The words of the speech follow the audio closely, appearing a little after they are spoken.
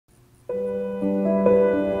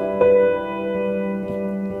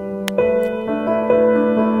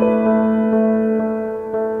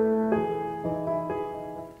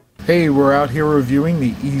we're out here reviewing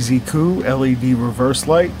the EZYKOO LED reverse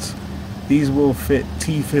lights. These will fit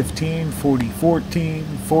T15, 4014,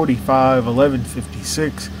 45,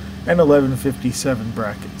 1156, and 1157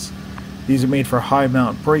 brackets. These are made for high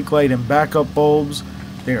mount brake light and backup bulbs.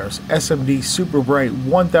 There's SMD super bright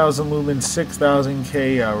 1000 lumen 6000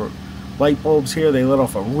 K light bulbs here. They let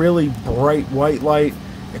off a really bright white light.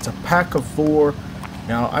 It's a pack of 4.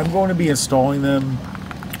 Now I'm going to be installing them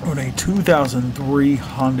on a 2003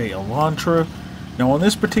 Hyundai Elantra. Now on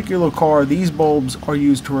this particular car, these bulbs are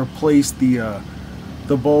used to replace the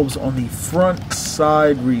bulbs on the front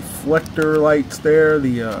side reflector lights there,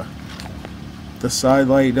 the side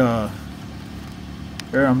light there.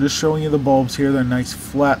 I'm just showing you the bulbs here. They're nice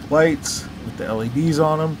flat lights with the LEDs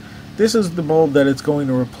on them. This is the bulb that it's going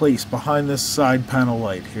to replace behind this side panel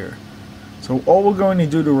light here. So all we're going to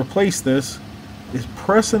do to replace this is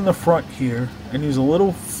press in the front here and use a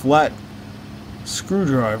little flat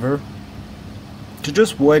screwdriver to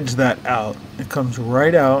just wedge that out. It comes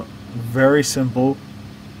right out, very simple,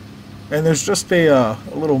 and there's just a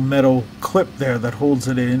little metal clip there that holds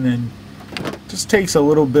it in, and just takes a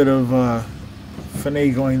little bit of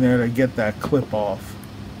finagling there to get that clip off.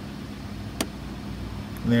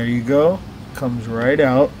 And there you go, comes right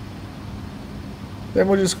out. Then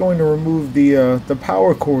we're just going to remove the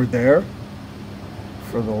power cord there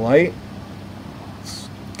for the light. Let's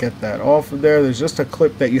get that off of there. There's just a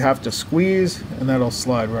clip that you have to squeeze and that'll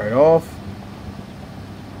slide right off.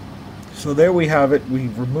 So there we have it. We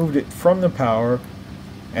removed it from the power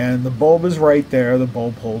and the bulb is right there, the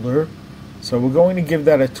bulb holder. So we're going to give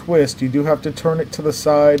that a twist. You do have to turn it to the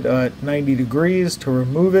side at 90 degrees to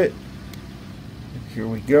remove it. Here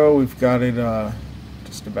we go. We've got it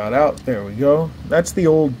just about out. There we go. That's the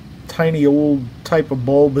old, tiny old type of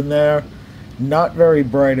bulb in there. Not very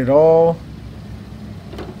bright at all.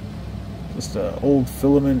 Just an old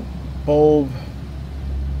filament bulb.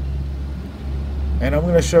 And I'm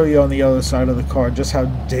going to show you on the other side of the car just how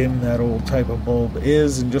dim that old type of bulb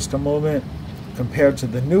is in just a moment, compared to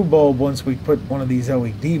the new bulb once we put one of these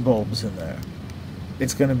LED bulbs in there.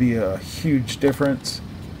 It's going to be a huge difference.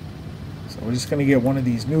 So we're just going to get one of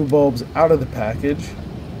these new bulbs out of the package.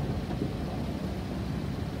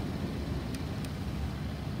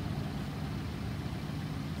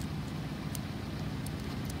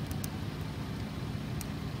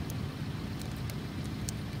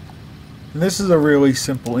 And this is a really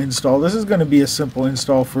simple install. This is going to be a simple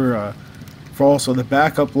install for also the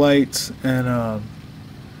backup lights, and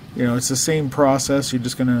you know, it's the same process. You're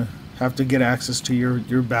just going to have to get access to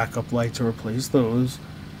your backup light to replace those.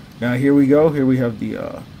 Now here we go. Here we have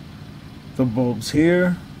the bulbs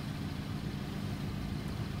here.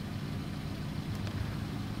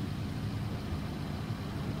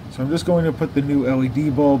 So I'm just going to put the new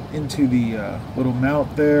LED bulb into the little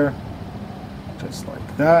mount there, just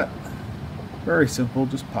like that. Very simple,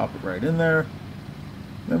 just pop it right in there.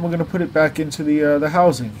 Then we're going to put it back into the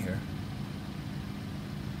housing here.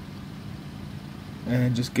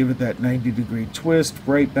 And just give it that 90-degree twist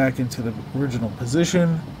right back into the original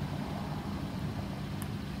position.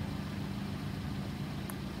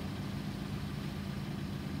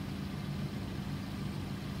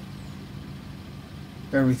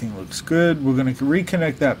 Everything looks good. We're going to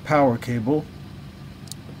reconnect that power cable.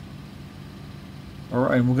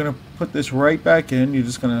 Alright, we're going to put this right back in. You're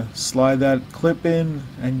just going to slide that clip in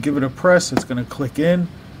and give it a press. It's going to click in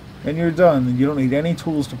and you're done. You don't need any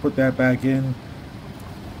tools to put that back in.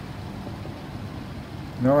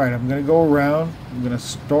 Alright, I'm going to go around. I'm going to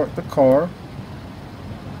start the car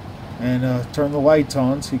and turn the lights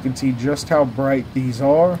on so you can see just how bright these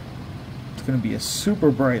are. It's going to be a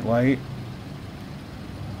super bright light.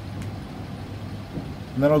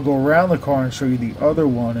 And then I'll go around the car and show you the other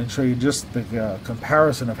one and show you just the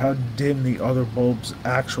comparison of how dim the other bulbs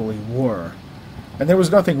actually were. And there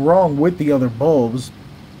was nothing wrong with the other bulbs.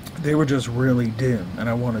 They were just really dim and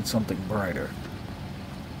I wanted something brighter.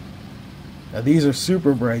 Now these are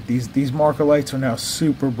super bright. These marker lights are now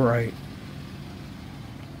super bright.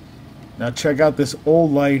 Now check out this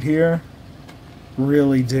old light here.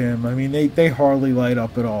 Really dim. I mean, they hardly light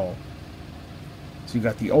up at all. So you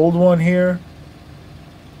got the old one here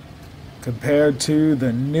compared to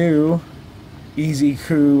the new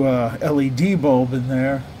EZYKOO LED bulb in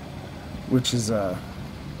there, which is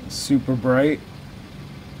super bright.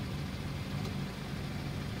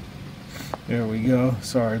 There we go.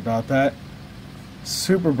 Sorry about that.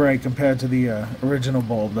 Super bright compared to the original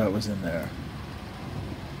bulb that was in there.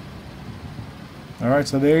 Alright,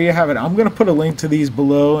 so there you have it. I'm going to put a link to these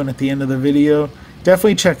below and at the end of the video.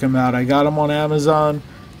 Definitely check them out. I got them on Amazon.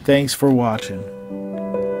 Thanks for watching.